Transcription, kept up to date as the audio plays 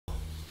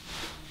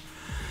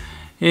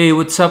Hey,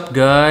 what's up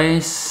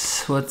guys?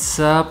 What's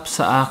up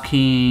sa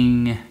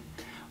aking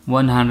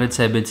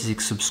 176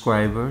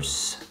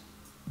 subscribers?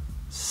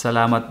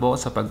 Salamat po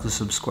sa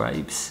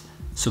pag-subscribes.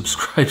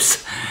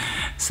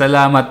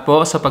 Salamat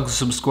po sa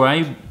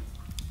pag-subscribe.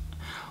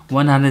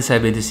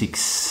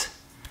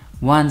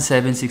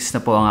 176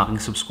 na po ang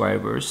aking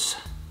subscribers.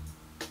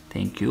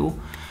 Thank you.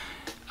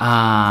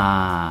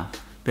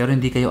 Pero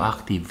hindi kayo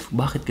active.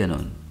 Bakit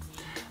ganun?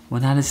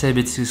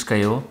 176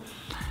 kayo,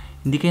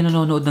 hindi kayo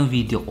nanonood ng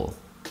video ko.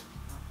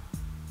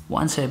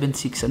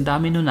 176, ang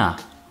dami nun ah.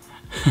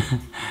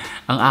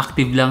 Ang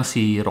active lang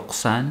si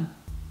Roxanne.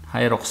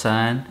 Hi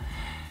Roxanne.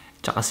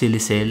 Tsaka si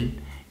Lisel,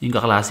 yung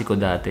kaklase ko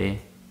dati.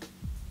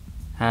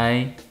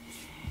 Hi.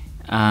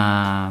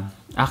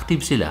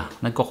 Active sila,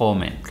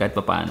 nagko-comment kahit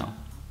papaano.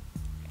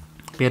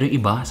 Pero yung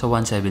iba sa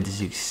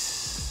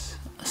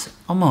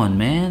 176, come on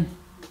man,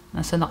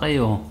 nasa na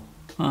kayo?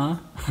 Ha?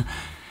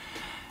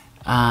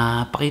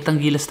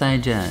 Pakitang gilas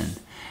tayo dyan.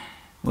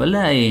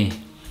 Wala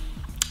eh.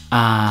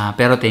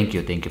 Pero thank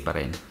you pa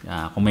rin.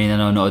 Kung may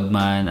nanonood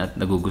man at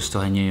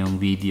nagugustuhan nyo yung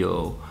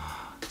video,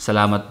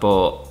 salamat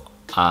po.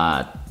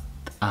 At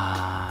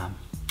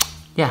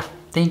yeah,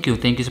 thank you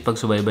sa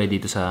pagsubaybay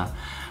dito sa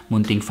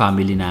munting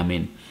family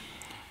namin.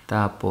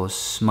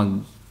 Tapos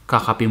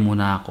magkakape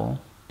muna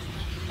ako.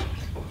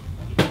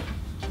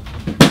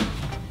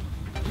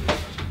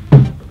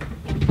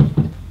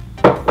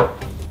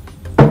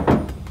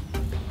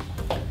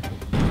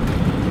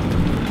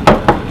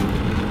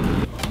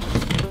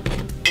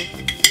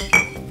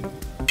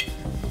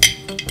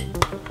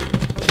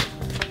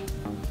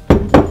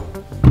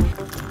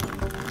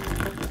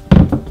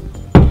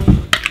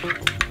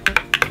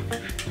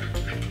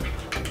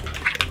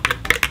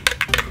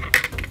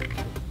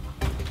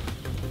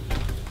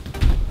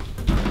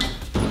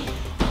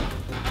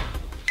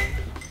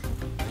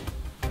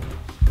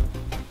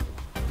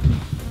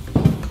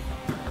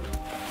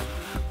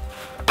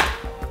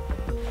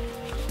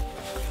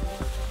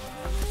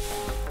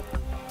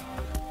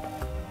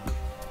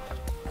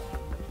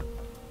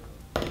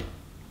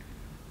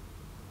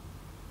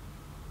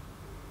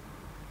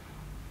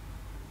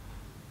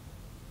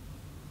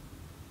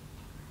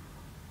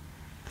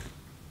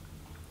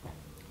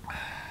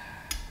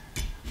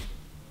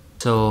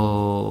 So,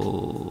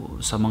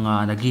 sa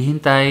mga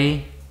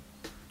naghihintay,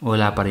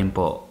 wala pa rin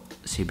po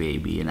si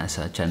baby.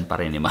 Nasa tiyan pa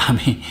rin ni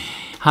mami.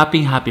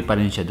 Happy pa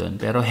rin siya doon.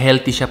 Pero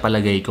healthy siya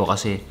palagay ko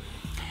kasi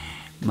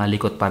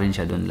malikot pa rin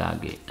siya doon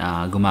lagi.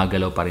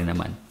 Gumagalaw pa rin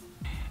naman.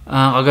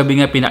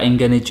 Kagabi nga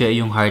pinakinggan ni Che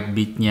yung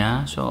heartbeat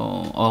niya.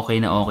 So, okay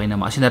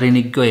naman. Kasi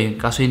narinig ko eh.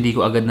 Kaso hindi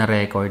ko agad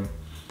na-record.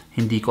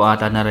 Hindi ko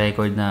ata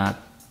na-record na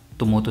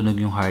tumutunog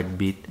yung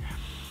heartbeat.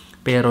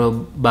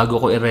 Pero bago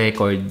ko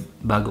i-record,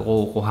 bago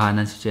ko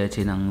kuhanan si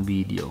Cheche ng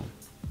video,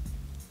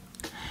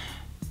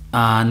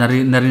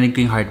 narinig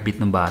ko yung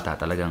heartbeat ng bata.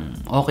 Talagang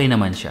okay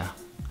naman siya.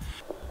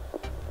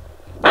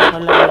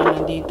 Wala na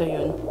nandito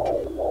yun.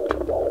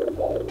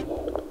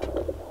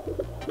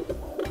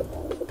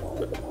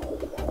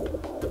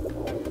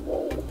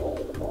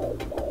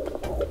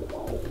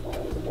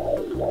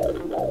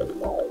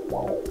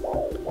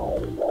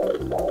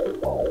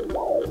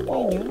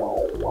 Ayun yun?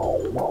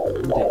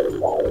 Hindi.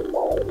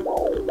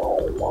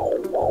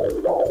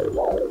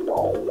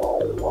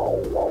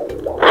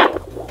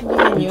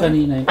 Yung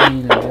kanina,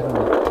 meron.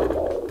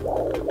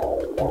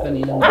 Yung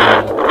kanina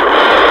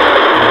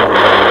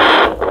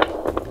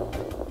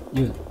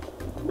yun.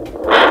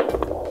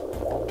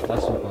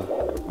 Taas mo pa.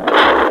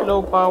 Low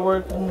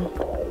power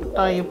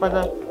tayo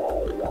pala.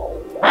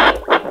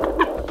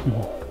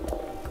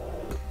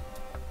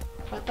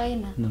 Patay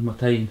na.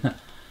 Namatay na.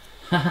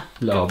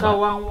 Loob.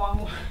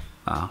 Kawang-wang.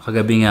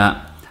 Kagabi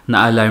nga,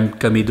 na-alarm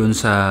kami dun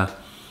sa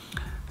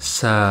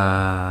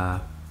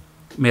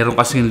meron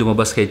kasing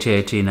lumabas kay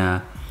Cheche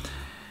na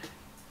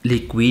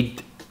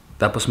liquid,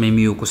 tapos may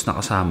mucus na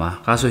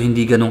kasama. Kaso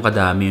hindi ganun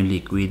kadami yung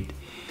liquid.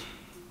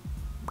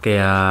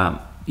 Kaya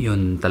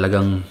yun,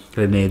 talagang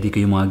remedy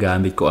ko yung mga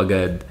gamit ko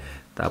agad.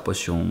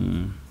 Tapos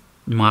yung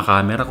mga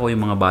camera ko,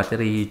 yung mga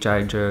battery,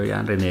 charger,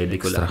 yan, remedy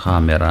ko lang. Extra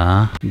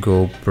camera,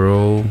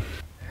 GoPro,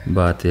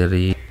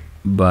 battery,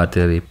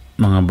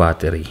 mga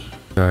battery.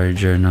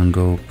 Charger ng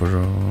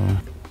GoPro,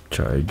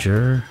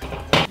 charger.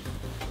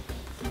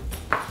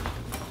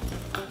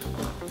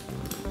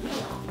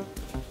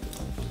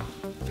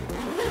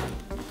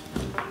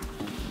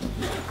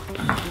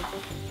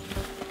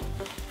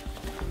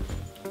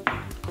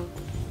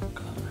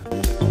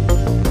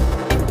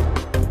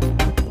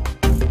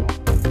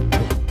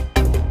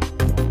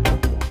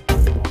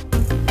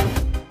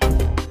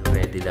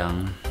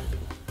 Lang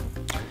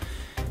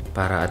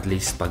para at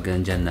least pag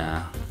nandyan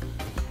na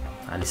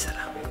alis na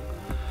lang.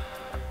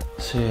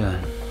 So yan,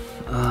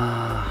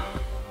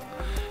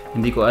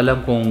 hindi ko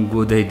alam kung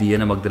good idea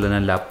na magdala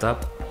ng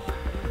laptop,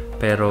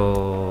 pero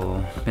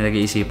may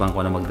nag-iisipan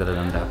ko na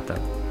magdala ng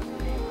laptop.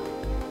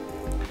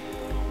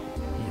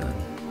 Yan.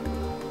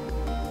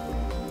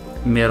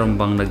 Meron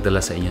bang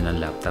nagdala sa inyo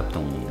ng laptop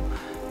nung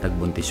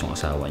nagbuntis yung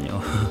asawa nyo?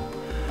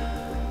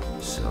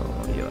 So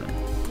yun.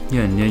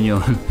 Yun.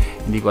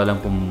 Hindi ko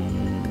alam kung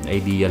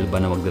ideal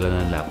ba na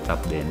magdala ng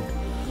laptop din.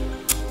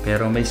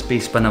 Pero may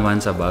space pa naman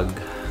sa bag.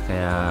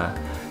 Kaya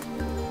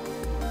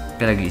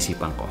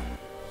pinag-iisipan ko.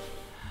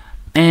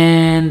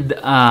 And,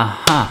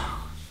 aray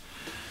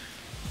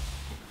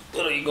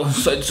ko,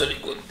 side sa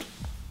likod.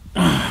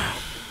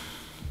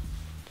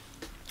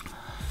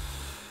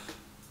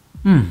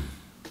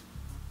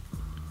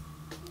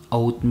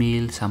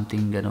 Oatmeal,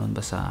 something ganon.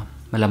 Basta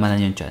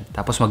malamanan yung tiyan.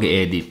 Tapos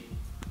mag-edit.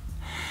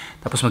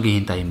 Tapos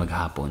maghihintay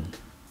maghapon.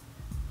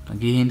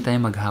 Maghihintay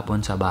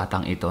maghapon sa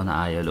batang ito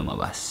na ayaw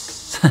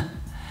lumabas.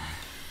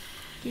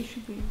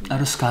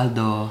 Arroz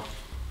caldo.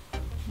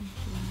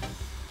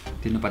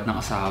 Tinupad ng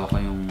asawa ko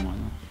yung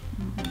ano,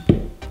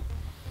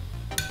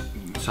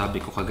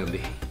 sabi ko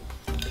kagabi.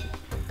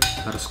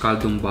 Arroz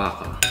caldong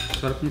baka.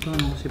 Sarap nito,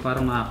 no? Kasi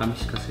parang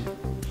makakamiss kasi.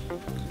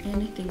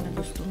 Anything na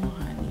gusto mo,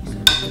 honey.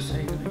 Sabi ko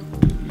sa'yo.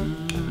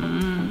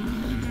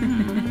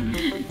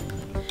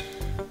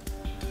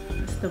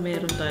 Basta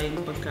meron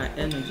tayong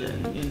pagkain dyan.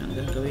 Yun ang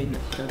gagawin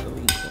ko.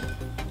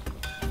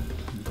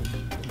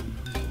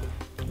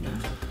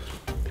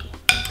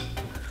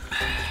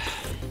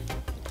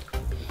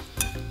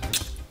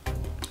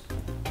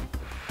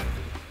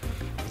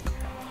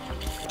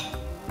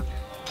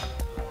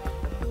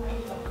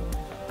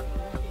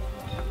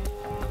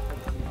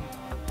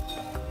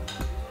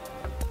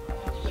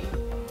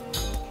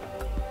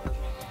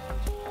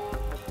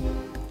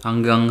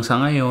 Hanggang sa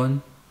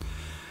ngayon,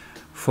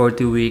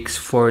 40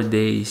 weeks, 4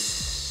 days.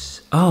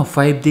 5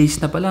 days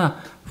na pala.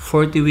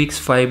 40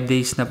 weeks, 5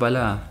 days na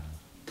pala.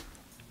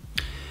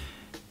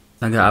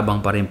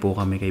 Nag-aabang pa rin po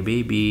kami kay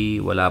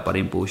baby. Wala pa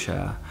rin po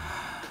siya.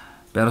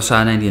 Pero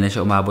sana hindi na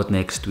siya umabot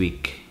next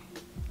week.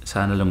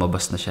 Sana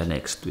lumabas na siya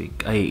next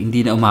week. Ay,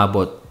 hindi na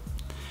umabot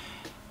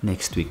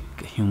next week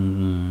yung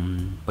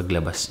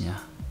paglabas niya.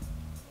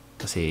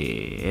 Kasi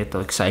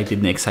eto,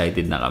 excited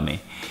na kami.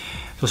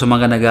 So sa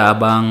mga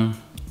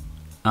nag-aabang,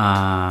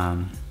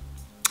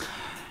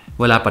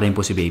 wala pa rin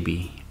po si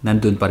baby.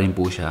 Nandun pa rin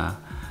po siya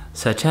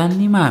sa tiyan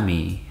ni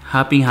mami.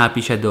 Happy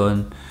siya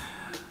doon.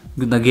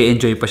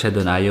 Nag-e-enjoy pa siya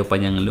doon. Ayaw pa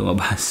niyang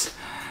lumabas.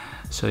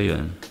 So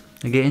yun.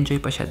 Nag-e-enjoy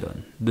pa siya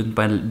doon.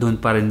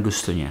 Doon pa rin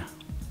gusto niya.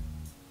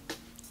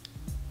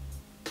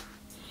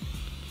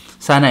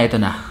 Sana ito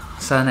na.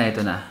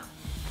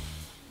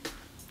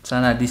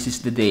 Sana this is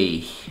the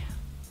day.